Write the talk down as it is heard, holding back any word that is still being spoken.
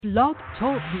Blog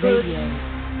Talk Radio.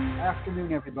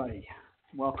 Afternoon, everybody.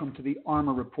 Welcome to the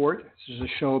ARMR Report. This is a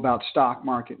show about stock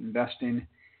market investing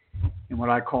in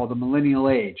what I call the millennial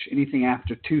age. Anything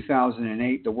after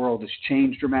 2008, the world has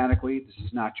changed dramatically. This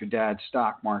is not your dad's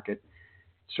stock market,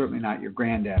 certainly not your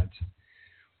granddad's.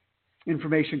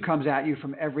 Information comes at you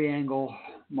from every angle,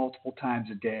 multiple times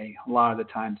a day. A lot of the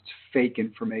times it's fake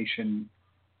information.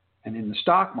 And in the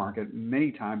stock market,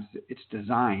 many times it's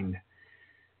designed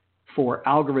for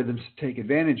algorithms to take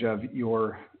advantage of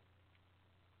your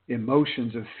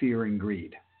emotions of fear and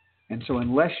greed. And so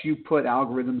unless you put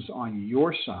algorithms on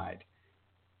your side,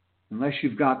 unless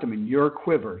you've got them in your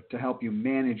quiver to help you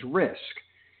manage risk,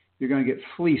 you're going to get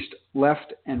fleeced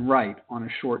left and right on a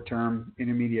short-term,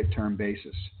 intermediate-term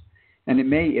basis. And it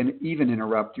may even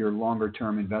interrupt your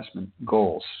longer-term investment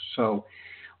goals. So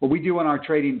what we do on our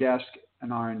trading desk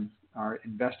and our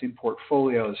investing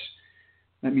portfolios,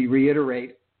 let me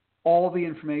reiterate, all the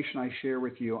information I share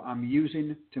with you, I'm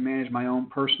using to manage my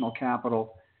own personal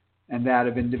capital and that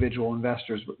of individual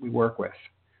investors that we work with.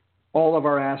 All of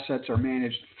our assets are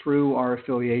managed through our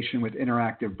affiliation with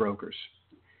Interactive Brokers.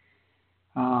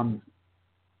 The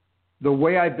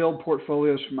way I build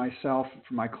portfolios for myself,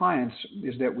 for my clients,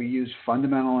 is that we use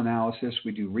fundamental analysis.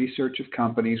 We do research of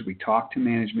companies. We talk to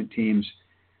management teams.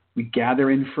 We gather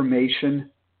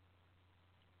information,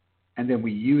 and then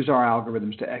we use our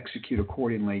algorithms to execute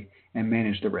accordingly and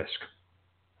manage the risk.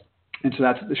 And so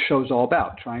that's what the show's all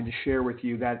about, trying to share with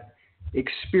you that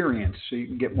experience so you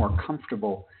can get more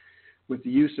comfortable with the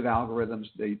use of algorithms,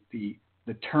 the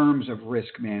terms of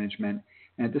risk management.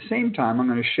 And at the same time, I'm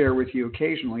going to share with you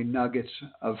occasionally nuggets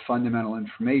of fundamental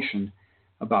information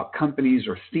about companies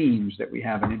or themes that we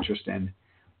have an interest in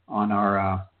on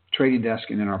our trading desk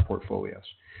and in our portfolios.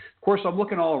 Of course, I'm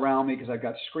looking all around me because I've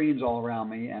got screens all around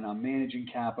me, and I'm managing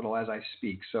capital as I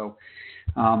speak. So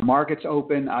market's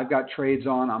open. I've got trades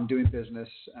on. I'm doing business,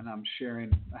 and I'm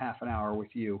sharing a half an hour with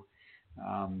you.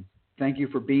 Thank you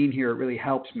for being here. It really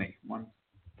helps me. One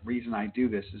reason I do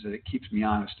this is that it keeps me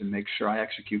honest and makes sure I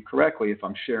execute correctly if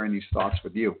I'm sharing these thoughts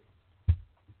with you. You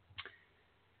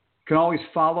can always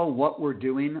follow what we're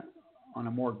doing on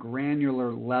a more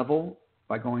granular level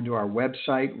by going to our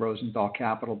website,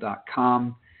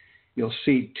 rosenthalcapital.com. You'll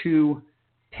see two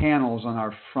panels on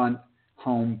our front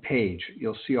home page.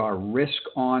 You'll see our risk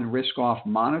on, risk off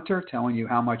monitor telling you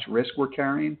how much risk we're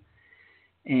carrying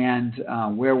and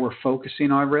where we're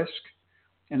focusing our risk.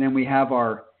 And then we have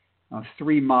our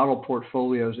three model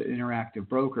portfolios at Interactive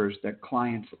Brokers that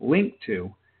clients link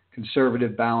to,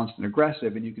 conservative, balanced, and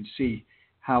aggressive. And you can see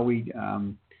how we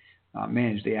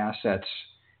manage the assets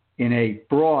in a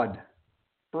broad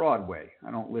way.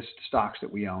 I don't list stocks that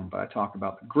we own, but I talk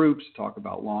about the groups, talk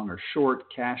about long or short,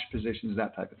 cash positions,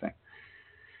 that type of thing.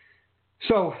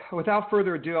 So without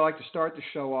further ado, I like to start the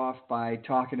show off by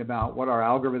talking about what our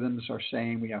algorithms are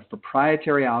saying. We have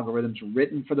proprietary algorithms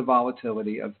written for the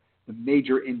volatility of the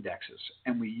major indexes,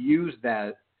 and we use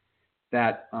that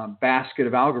basket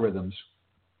of algorithms,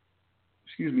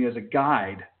 as a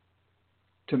guide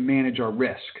to manage our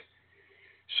risk.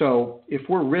 So if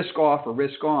we're risk off or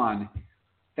risk on,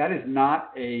 that is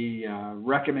not a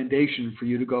recommendation for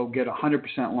you to go get 100%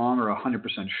 long or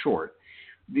 100% short.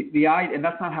 And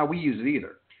that's not how we use it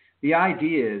either. The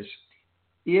idea is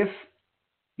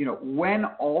when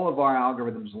all of our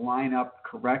algorithms line up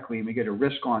correctly and we get a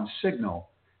risk on signal,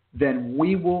 then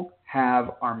we will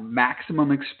have our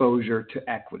maximum exposure to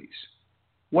equities,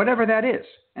 whatever that is.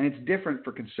 And it's different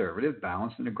for conservative,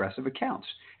 balanced, and aggressive accounts.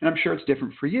 And I'm sure it's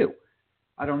different for you.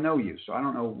 I don't know you, so I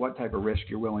don't know what type of risk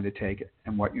you're willing to take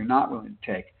and what you're not willing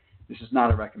to take. This is not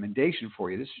a recommendation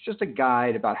for you. This is just a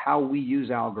guide about how we use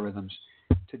algorithms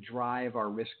to drive our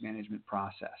risk management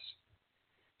process.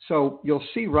 So you'll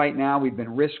see right now we've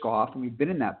been risk off, and we've been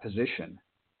in that position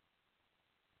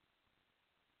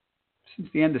since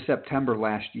the end of September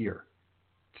last year.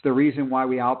 It's the reason why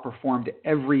we outperformed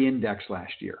every index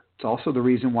last year. It's also the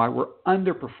reason why we're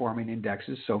underperforming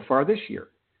indexes so far this year.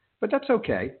 But that's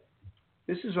okay.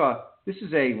 This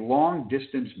is a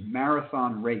long-distance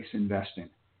marathon race investing.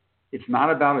 It's not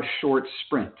about a short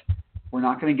sprint. We're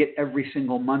not going to get every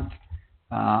single month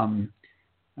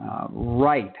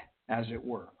right, as it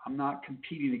were. I'm not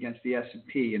competing against the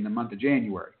S&P in the month of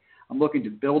January. I'm looking to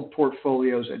build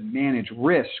portfolios and manage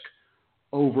risk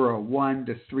over a 1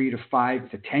 to 3 to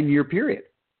 5 to 10-year period.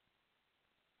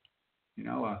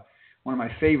 One of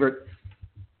my favorite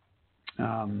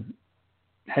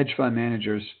hedge fund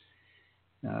managers,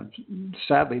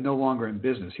 sadly no longer in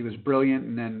business. He was brilliant,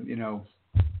 and then,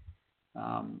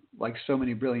 like so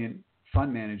many brilliant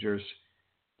fund managers,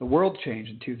 The world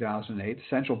changed in 2008. The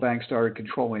central bank started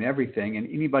controlling everything, and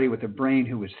anybody with a brain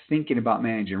who was thinking about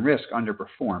managing risk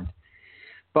underperformed.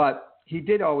 But he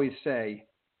did always say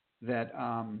that,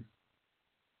 God,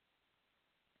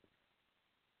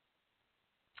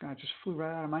 it just flew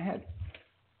right out of my head.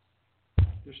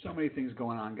 There's so many things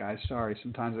going on, guys. Sorry,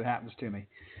 sometimes it happens to me.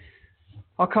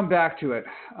 I'll come back to it.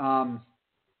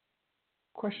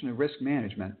 Question of risk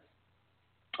management.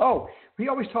 Oh, he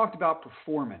always talked about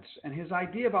performance, and his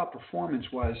idea about performance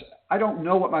was, I don't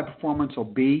know what my performance will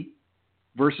be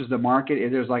versus the market.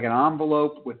 There's like an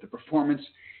envelope with the performance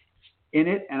in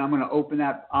it, and I'm going to open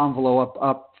that envelope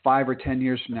up 5 or 10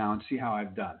 years from now and see how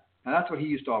I've done. Now, that's what he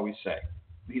used to always say.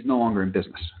 He's no longer in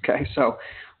business. Okay, so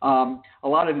a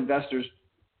lot of investors,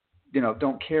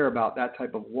 don't care about that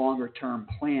type of longer-term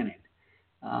planning.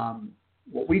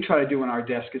 What we try to do on our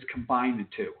desk is combine the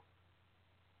two.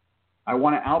 I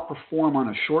want to outperform on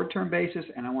a short-term basis,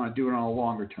 and I want to do it on a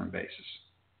longer-term basis.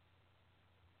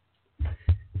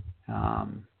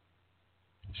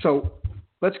 So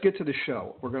let's get to the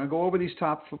show. We're going to go over these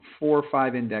top 4 or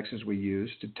 5 indexes we use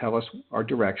to tell us our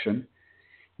direction.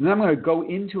 And then I'm going to go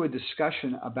into a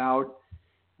discussion about,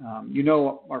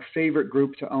 our favorite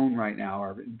group to own right now.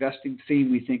 Our investing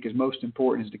theme we think is most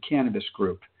important is the cannabis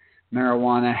group.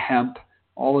 Marijuana, hemp,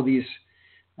 all of these,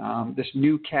 this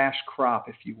new cash crop,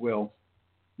 if you will,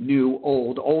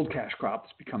 old cash crop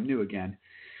that's become new again.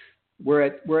 We're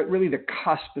at really the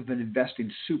cusp of an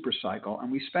investing super cycle,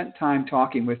 and we spent time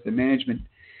talking with the management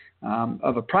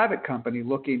of a private company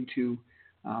looking to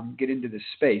get into this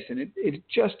space. And it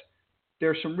just,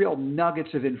 there's some real nuggets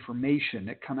of information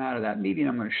that come out of that meeting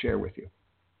I'm going to share with you.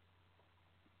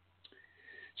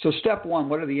 So step 1,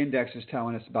 what are the indexes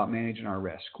telling us about managing our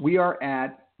risk? We are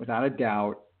at, without a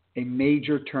doubt, a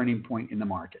major turning point in the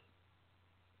market.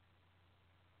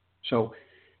 So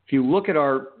if you look at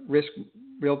our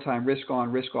real-time risk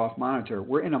on, risk off monitor,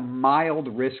 we're in a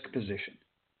mild risk position.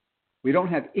 We don't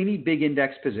have any big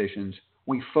index positions.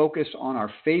 We focus on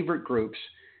our favorite groups,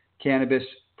 cannabis,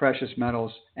 precious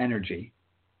metals, energy.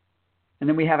 And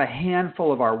then we have a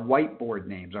handful of our whiteboard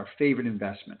names, our favorite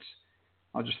investments.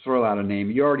 I'll just throw out a name.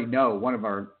 You already know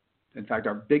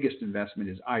our biggest investment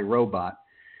is iRobot.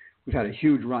 We've had a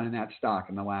huge run in that stock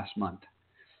in the last month.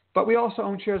 But we also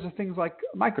own shares of things like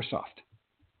Microsoft.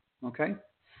 Okay?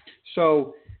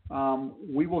 So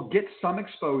we will get some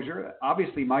exposure.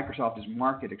 Obviously, Microsoft is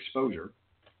market exposure.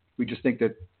 We just think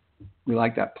that we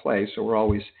like that play, so we're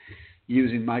always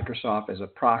using Microsoft as a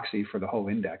proxy for the whole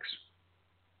index.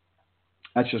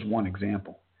 That's just one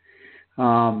example.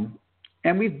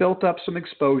 And we've built up some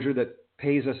exposure that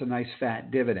pays us a nice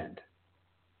fat dividend.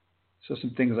 So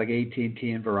some things like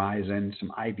AT&T and Verizon,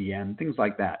 some IBM, things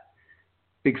like that.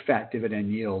 Big fat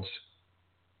dividend yields.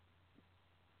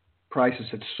 Prices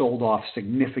had sold off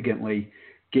significantly,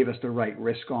 gave us the right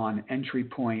risk on entry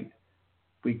point.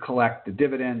 We collect the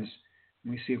dividends,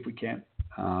 and we see if we can't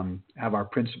have our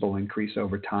principal increase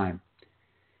over time.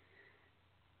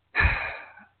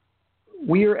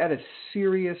 We are at a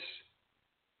serious,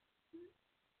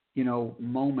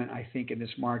 moment, I think, in this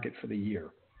market for the year.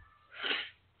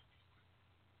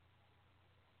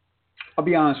 I'll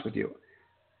be honest with you.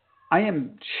 I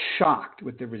am shocked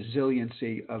with the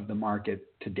resiliency of the market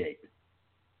to date.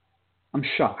 I'm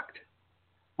shocked.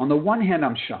 On the one hand,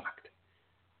 I'm shocked.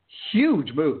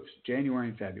 Huge moves, January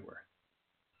and February.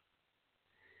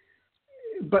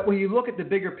 But when you look at the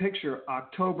bigger picture,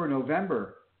 October,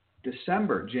 November,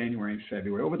 December, January, and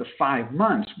February, over the 5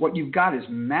 months, what you've got is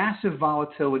massive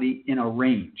volatility in a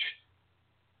range.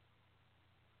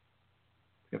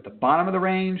 We're at the bottom of the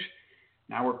range.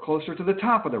 Now we're closer to the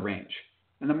top of the range.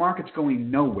 And the market's going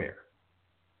nowhere.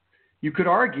 You could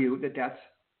argue that that's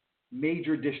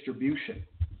major distribution.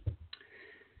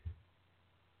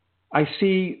 I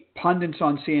see pundits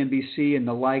on CNBC and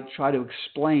the like try to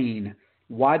explain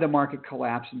why the market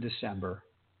collapsed in December.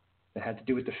 That had to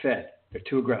do with the Fed. They're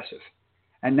too aggressive.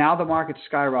 And now the market's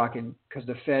skyrocketing because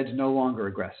the Fed's no longer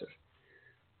aggressive.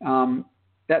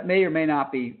 That may or may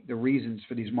not be the reasons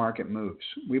for these market moves.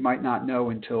 We might not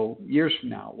know until years from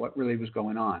now what really was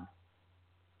going on.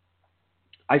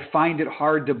 I find it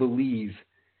hard to believe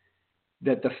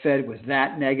that the Fed was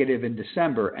that negative in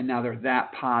December and now they're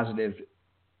that positive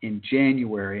in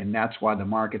January, and that's why the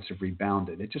markets have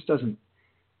rebounded. It just doesn't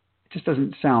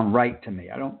sound right to me.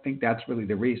 I don't think that's really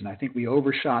the reason. I think we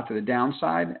overshot to the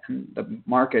downside, and the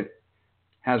market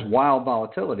has wild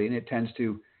volatility, and it tends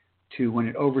to when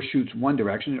it overshoots in one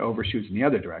direction, it overshoots in the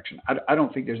other direction. I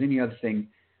don't think there's any other thing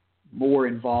more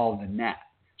involved than that.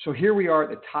 So here we are at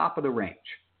the top of the range,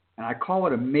 and I call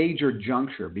it a major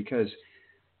juncture because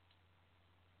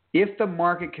If the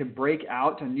market can break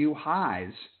out to new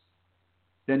highs,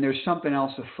 then there's something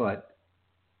else afoot.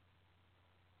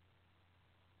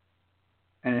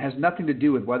 And it has nothing to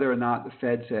do with whether or not the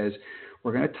Fed says,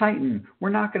 we're going to tighten, we're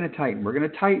not going to tighten, we're going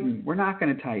to tighten, we're not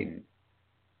going to tighten.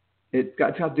 It's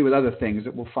got to do with other things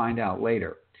that we'll find out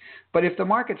later. But if the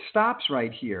market stops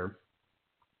right here,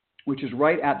 which is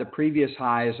right at the previous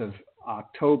highs of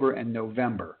October and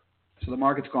November, so the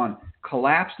market's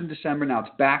collapsed in December, now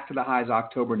it's back to the highs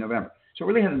October and November. So it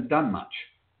really hasn't done much.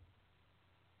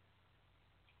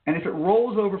 And if it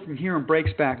rolls over from here and breaks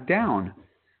back down,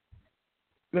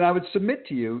 then I would submit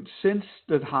to you, since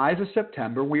the highs of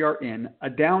September, we are in a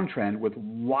downtrend with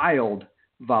wild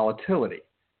volatility.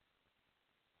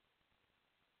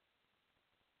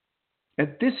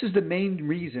 And this is the main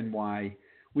reason why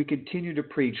we continue to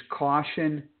preach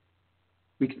caution.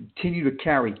 We continue to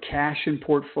carry cash in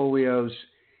portfolios.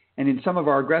 And in some of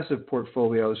our aggressive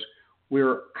portfolios,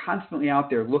 we're constantly out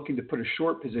there looking to put a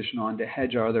short position on to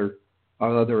hedge our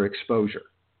other exposure.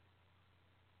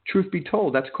 Truth be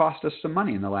told, that's cost us some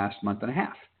money in the last month and a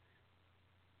half.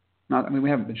 We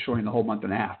haven't been shorting the whole month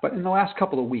and a half, but in the last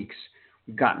couple of weeks,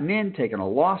 we've gotten in, taken a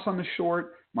loss on the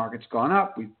short, market's gone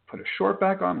up, we've put a short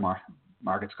back on,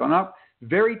 market's gone up.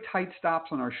 Very tight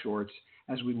stops on our shorts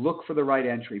as we look for the right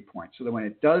entry point, so that when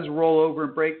it does roll over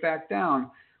and break back down,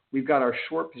 we've got our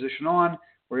short position on,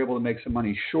 we're able to make some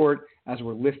money short as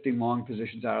we're lifting long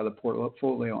positions out of the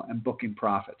portfolio and booking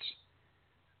profits.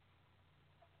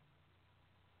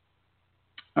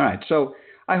 All right, so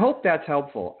I hope that's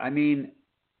helpful.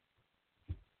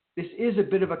 This is a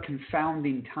bit of a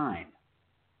confounding time.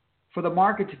 For the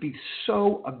market to be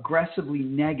so aggressively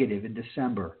negative in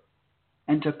December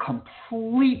and to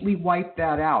completely wipe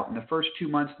that out in the first 2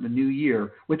 months of the new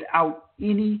year without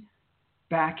any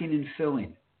backing and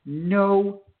filling,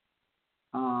 no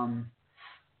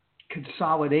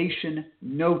consolidation,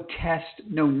 no test,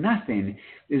 no nothing,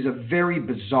 is a very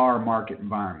bizarre market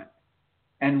environment,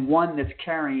 and one that's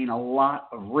carrying a lot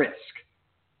of risk.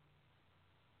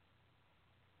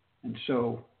 And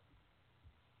so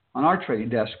on our trading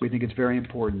desk, we think it's very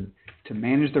important to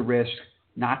manage the risk,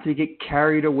 not to get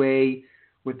carried away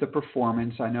with the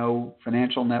performance. I know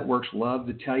financial networks love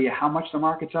to tell you how much the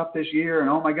market's up this year, and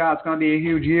oh my God, it's going to be a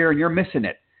huge year, and you're missing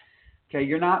it. Okay,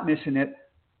 you're not missing it.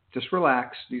 Just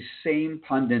relax. These same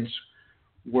pundits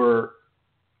were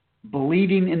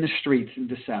bleeding in the streets in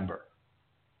December,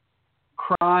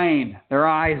 crying their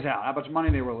eyes out how much money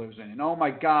they were losing, and oh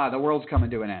my God, the world's coming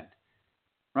to an end,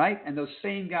 right? And those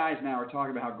same guys now are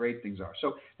talking about how great things are.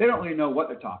 So they don't really know what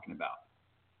they're talking about.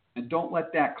 And don't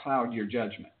let that cloud your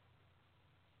judgment.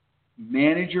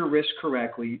 Manage your risk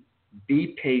correctly.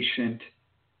 Be patient.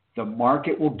 The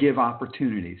market will give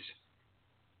opportunities,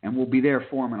 and we'll be there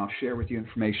for them, and I'll share with you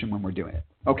information when we're doing it.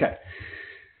 Okay,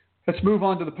 let's move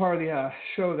on to the part of the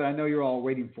show that I know you're all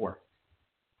waiting for.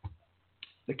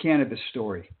 The cannabis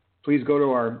story. Please go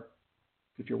to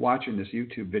if you're watching this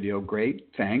YouTube video, great,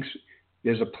 thanks.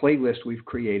 There's a playlist we've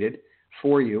created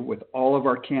for you with all of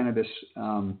our cannabis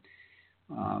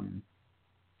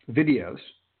videos,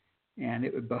 and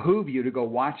it would behoove you to go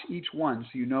watch each one so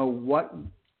you know what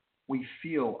we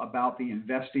feel about the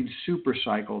investing super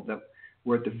cycle that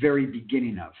we're at the very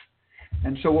beginning of.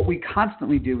 And so what we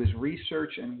constantly do is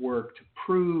research and work to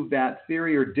prove that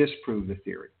theory or disprove the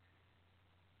theory.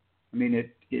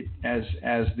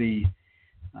 As the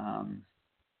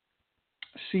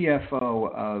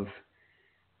CFO of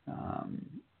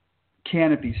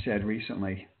Cannabis said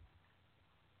recently,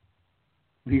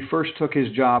 when he first took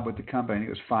his job with the company, I think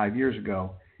it was 5 years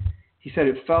ago, he said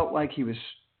it felt like he was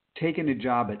taking a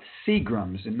job at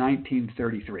Seagram's in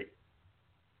 1933.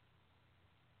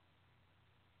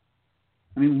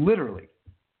 Literally,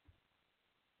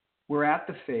 we're at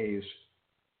the phase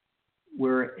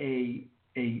where a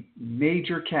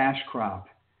major cash crop,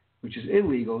 which is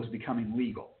illegal, is becoming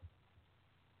legal.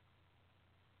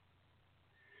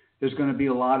 There's going to be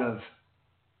a lot of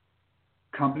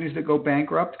companies that go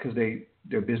bankrupt because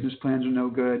their business plans are no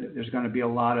good. There's going to be a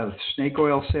lot of snake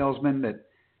oil salesmen that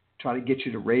try to get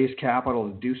you to raise capital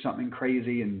to do something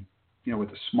crazy and, with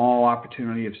a small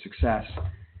opportunity of success.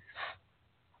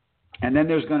 And then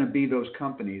there's going to be those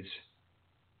companies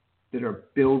that are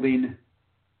building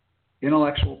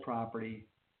intellectual property,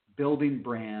 building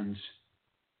brands,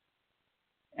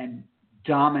 and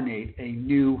dominate a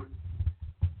new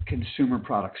consumer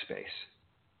product space.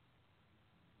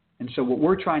 And so what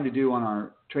we're trying to do on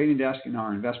our trading desk and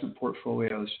our investment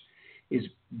portfolios is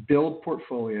build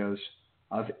portfolios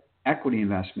of equity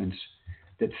investments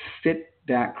that fit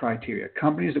that criteria.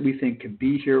 Companies that we think could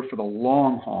be here for the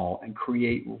long haul and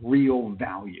create real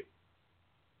value.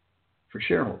 for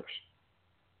shareholders.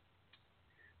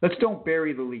 Let's don't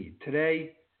bury the lead.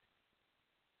 Today,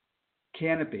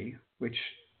 Canopy, which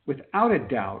without a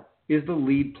doubt is the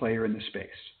lead player in the space.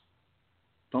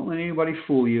 Don't let anybody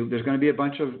fool you. There's going to be a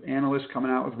bunch of analysts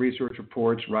coming out with research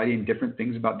reports, writing different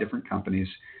things about different companies.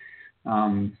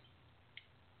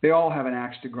 They all have an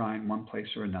axe to grind one place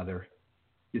or another.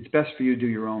 It's best for you to do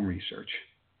your own research.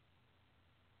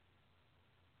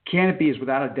 Canopy is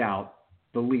without a doubt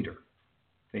the leader.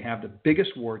 They have the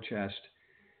biggest war chest.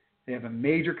 They have a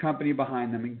major company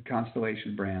behind them in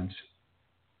Constellation Brands.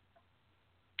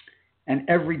 And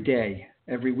every day,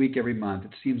 every week, every month,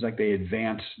 it seems like they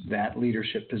advance that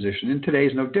leadership position. And today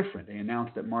is no different. They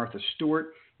announced that Martha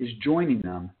Stewart is joining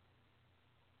them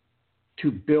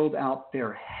to build out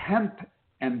their hemp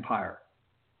empire.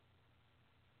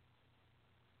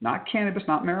 Not cannabis,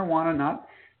 not marijuana,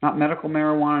 not medical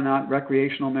marijuana, not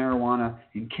recreational marijuana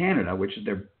in Canada, which is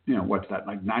their, what's that,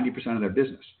 like 90% of their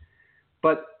business.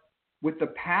 But with the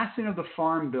passing of the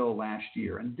Farm Bill last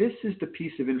year, and this is the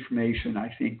piece of information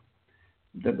I think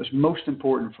that was most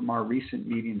important from our recent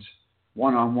meetings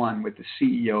one-on-one with the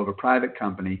CEO of a private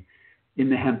company in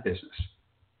the hemp business.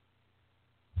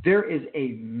 There is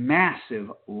a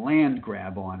massive land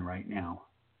grab on right now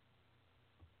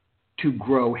to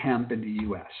grow hemp in the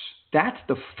U.S. That's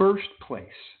the first place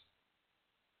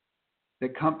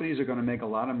that companies are going to make a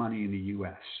lot of money in the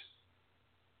U.S.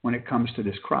 when it comes to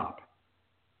this crop.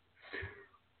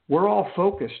 We're all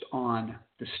focused on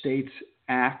the States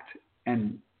Act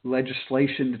and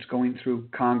legislation that's going through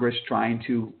Congress trying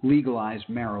to legalize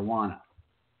marijuana.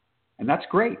 And that's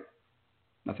great.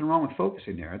 Nothing wrong with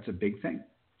focusing there. It's a big thing.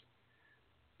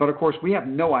 But of course, we have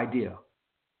no idea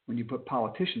when you put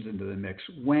politicians into the mix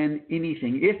when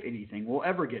anything, if anything, will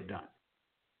ever get done.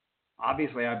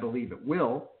 Obviously, I believe it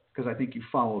will because I think you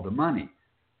follow the money.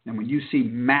 And when you see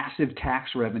massive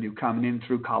tax revenue coming in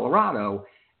through Colorado,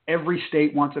 every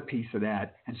state wants a piece of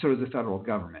that, and so does the federal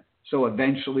government. So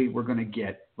eventually we're going to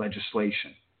get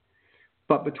legislation.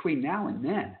 But between now and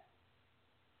then,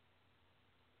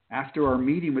 after our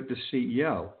meeting with the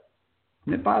CEO,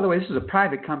 and by the way, this is a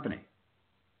private company.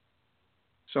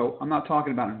 So I'm not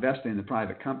talking about investing in the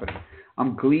private company.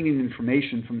 I'm gleaning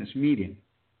information from this meeting.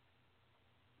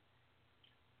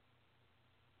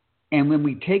 And when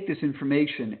we take this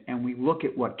information and we look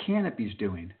at what Canopy's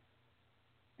doing,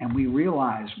 and we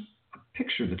realize a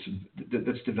picture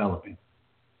that's developing.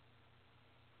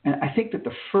 And I think that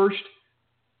the first,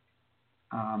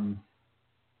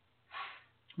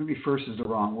 maybe first is the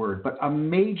wrong word, but a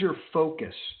major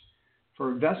focus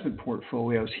for investment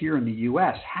portfolios here in the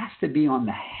U.S. has to be on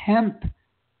the hemp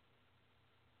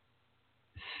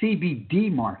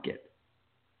CBD market.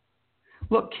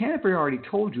 Look, Canopy already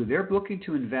told you they're looking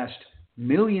to invest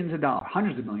millions of dollars,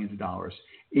 hundreds of millions of dollars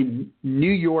in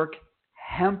New York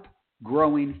hemp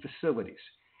growing facilities.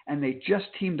 And they just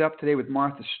teamed up today with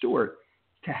Martha Stewart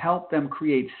to help them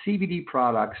create CBD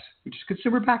products, which is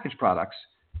consumer packaged products,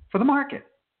 for the market.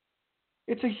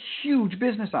 It's a huge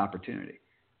business opportunity.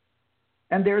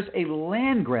 And there's a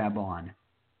land grab on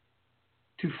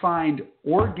to find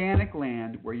organic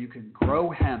land where you can grow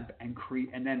hemp and create,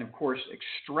 and then of course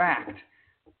extract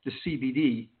the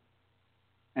CBD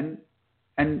and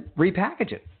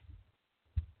repackage it.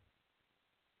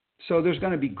 So there's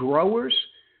going to be growers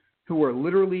who are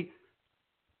literally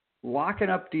locking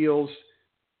up deals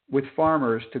with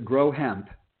farmers to grow hemp.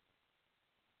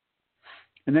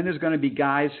 And then there's going to be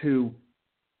guys who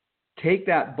take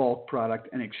that bulk product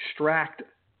and extract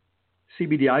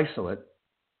CBD isolate.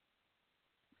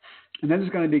 And then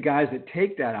there's going to be guys that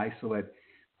take that isolate,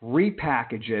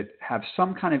 repackage it, have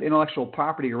some kind of intellectual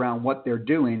property around what they're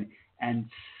doing, and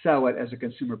sell it as a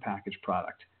consumer packaged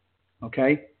product.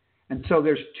 Okay? And so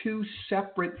there's two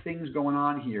separate things going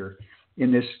on here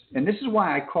in this. And this is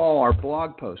why I call our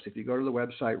blog post, if you go to the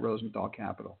website, Rosenthal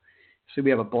Capital, so we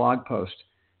have a blog post.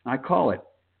 And I call it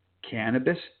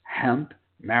Cannabis, Hemp,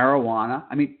 Marijuana.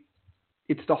 I mean,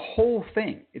 it's the whole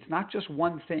thing. It's not just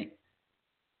one thing.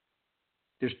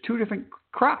 There's two different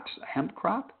crops, a hemp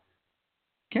crop,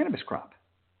 cannabis crop.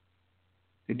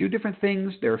 They do different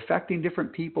things. They're affecting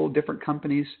different people, different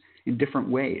companies in different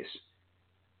ways.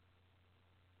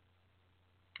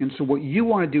 And so what you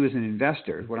want to do as an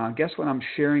investor, what I'm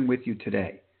sharing with you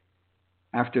today,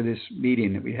 after this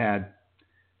meeting that we had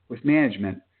with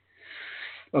management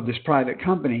of this private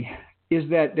company, is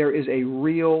that there is a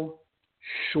real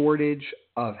shortage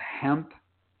of hemp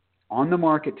on the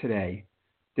market today.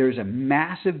 There's a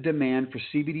massive demand for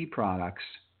CBD products.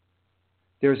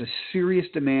 There's a serious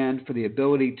demand for the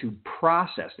ability to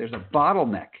process. There's a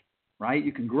bottleneck, right?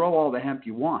 You can grow all the hemp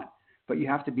you want, but you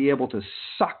have to be able to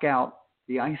suck out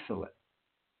the isolate.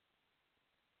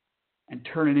 and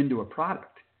turn it into a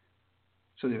product.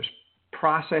 So there's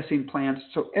processing plants.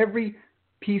 So every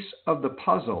piece of the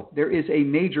puzzle, there is a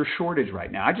major shortage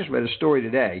right now. I just read a story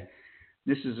today.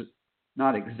 This is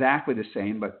not exactly the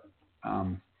same, but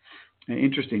an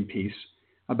interesting piece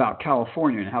about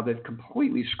California and how they've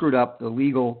completely screwed up the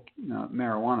legal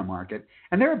marijuana market.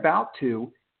 And they're about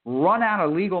to run out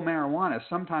of legal marijuana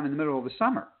sometime in the middle of the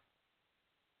summer.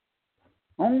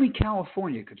 Only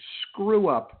California could screw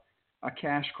up a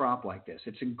cash crop like this.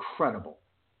 It's incredible.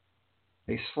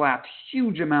 They slapped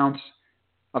huge amounts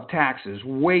of taxes,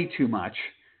 way too much,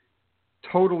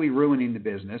 totally ruining the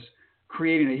business,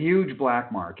 creating a huge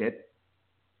black market.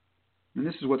 And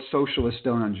this is what socialists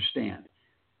don't understand.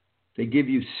 They give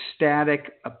you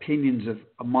static opinions of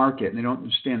a market, and they don't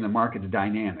understand the market's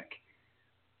dynamic.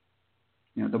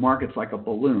 You know, the market's like a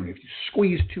balloon. If you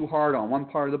squeeze too hard on one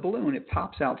part of the balloon, it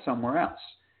pops out somewhere else.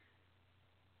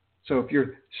 So if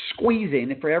you're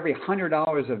squeezing, if for every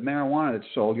 $100 of marijuana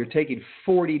that's sold, you're taking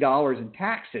 $40 in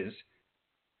taxes,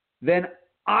 then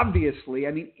obviously,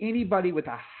 I mean, anybody with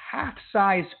a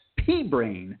half-size pea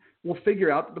brain will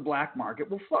figure out that the black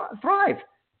market will thrive.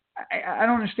 I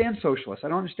don't understand socialists. I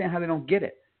don't understand how they don't get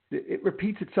it. It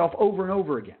repeats itself over and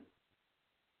over again.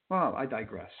 Well, I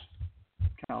digress.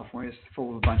 California is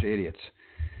full of a bunch of idiots.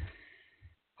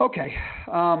 Okay.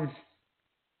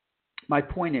 My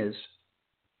point is,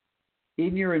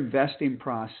 in your investing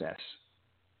process,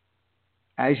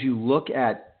 as you look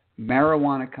at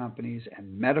marijuana companies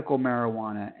and medical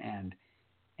marijuana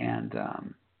and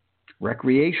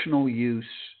recreational use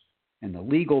and the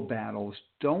legal battles,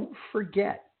 don't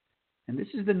forget, and this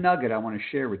is the nugget I want to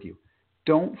share with you,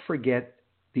 don't forget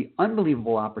the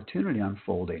unbelievable opportunity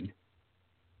unfolding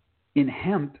in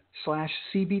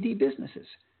hemp/CBD businesses.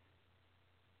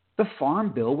 The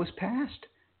Farm Bill was passed.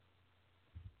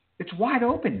 It's wide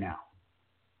open now.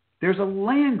 There's a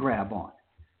land grab on.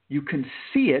 You can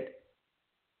see it.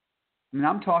 I mean,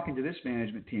 I'm talking to this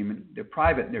management team, and they're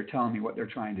private, and they're telling me what they're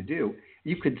trying to do.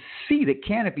 You could see that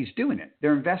Cannabis doing it.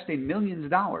 They're investing millions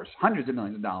of dollars, hundreds of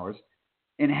millions of dollars,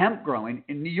 in hemp growing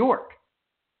in New York.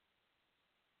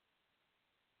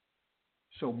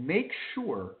 So make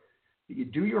sure that you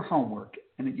do your homework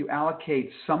and that you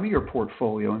allocate some of your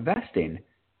portfolio investing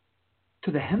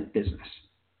to the hemp business,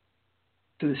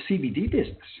 to the CBD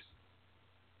business.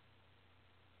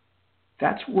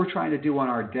 That's what we're trying to do on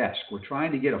our desk. We're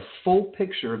trying to get a full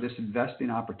picture of this investing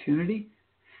opportunity,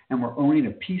 and we're owning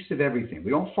a piece of everything.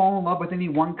 We don't fall in love with any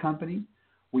one company.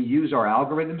 We use our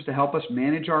algorithms to help us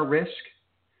manage our risk.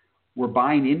 We're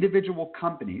buying individual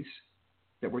companies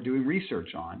that we're doing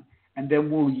research on, and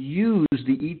then we'll use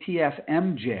the ETF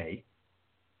MJ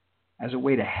as a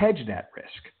way to hedge that risk.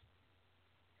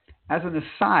 As an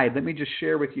aside, let me just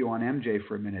share with you on MJ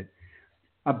for a minute.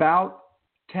 About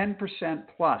 10%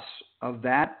 plus of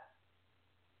that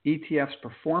ETF's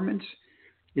performance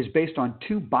is based on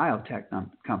two biotech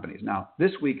companies. Now,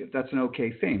 this week, that's an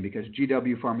okay thing because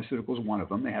GW Pharmaceuticals is one of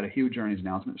them. They had a huge earnings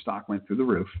announcement. The stock went through the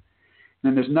roof. And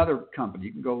then there's another company.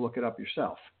 You can go look it up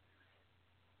yourself.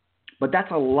 But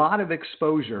that's a lot of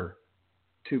exposure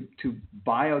to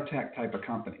biotech type of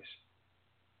companies.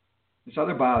 This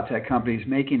other biotech company is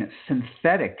making a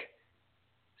synthetic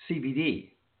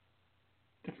CBD.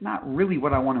 That's not really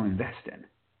what I want to invest in.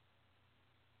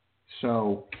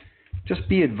 So just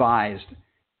be advised,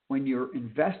 when you're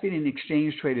investing in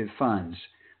exchange-traded funds,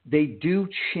 they do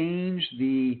change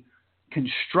the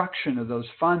construction of those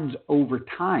funds over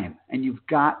time, and you've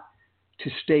got to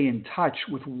stay in touch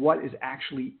with what is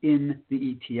actually in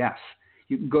the ETF.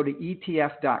 You can go to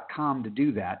ETF.com to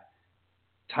do that.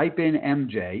 Type in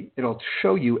MJ. It'll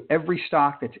show you every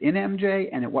stock that's in MJ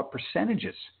and at what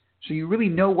percentages, so you really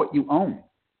know what you own.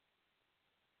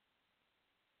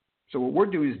 So what we're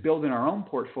doing is building our own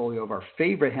portfolio of our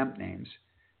favorite hemp names,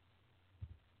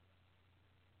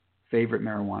 favorite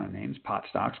marijuana names, pot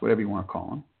stocks, whatever you want to call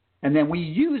them. And then we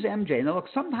use MJ. Now, look,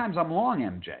 sometimes I'm long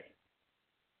MJ,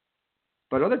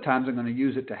 but other times I'm going to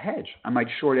use it to hedge. I might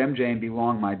short MJ and be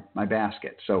long my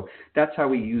basket. So that's how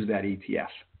we use that ETF.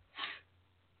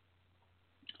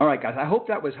 All right, guys, I hope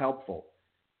that was helpful.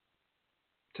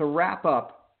 To wrap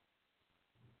up,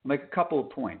 I'll make a couple of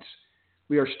points.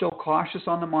 We are still cautious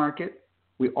on the market.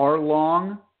 We are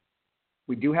long.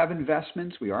 We do have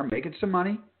investments. We are making some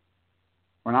money.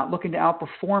 We're not looking to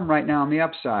outperform right now on the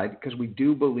upside because we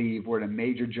do believe we're at a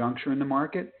major juncture in the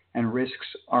market and risks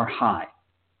are high.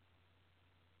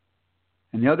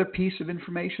 And the other piece of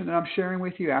information that I'm sharing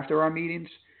with you after our meetings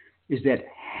is that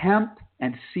hemp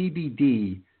and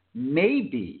CBD may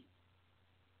be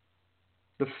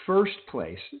the first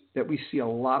place that we see a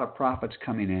lot of profits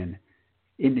coming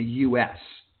in the U.S.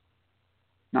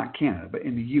 not Canada, but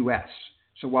in the U.S.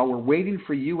 So while we're waiting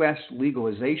for U.S.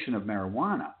 legalization of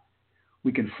marijuana,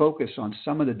 we can focus on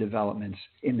some of the developments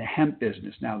in the hemp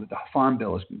business now that the Farm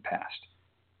Bill has been passed.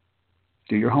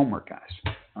 Do your homework,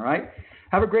 guys. All right?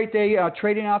 Have a great day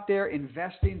trading out there,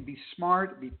 investing. Be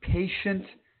smart, be patient,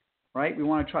 right? We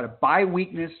want to try to buy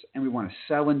weakness, and we want to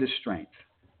sell into strength.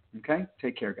 Okay?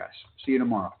 Take care, guys. See you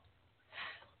tomorrow.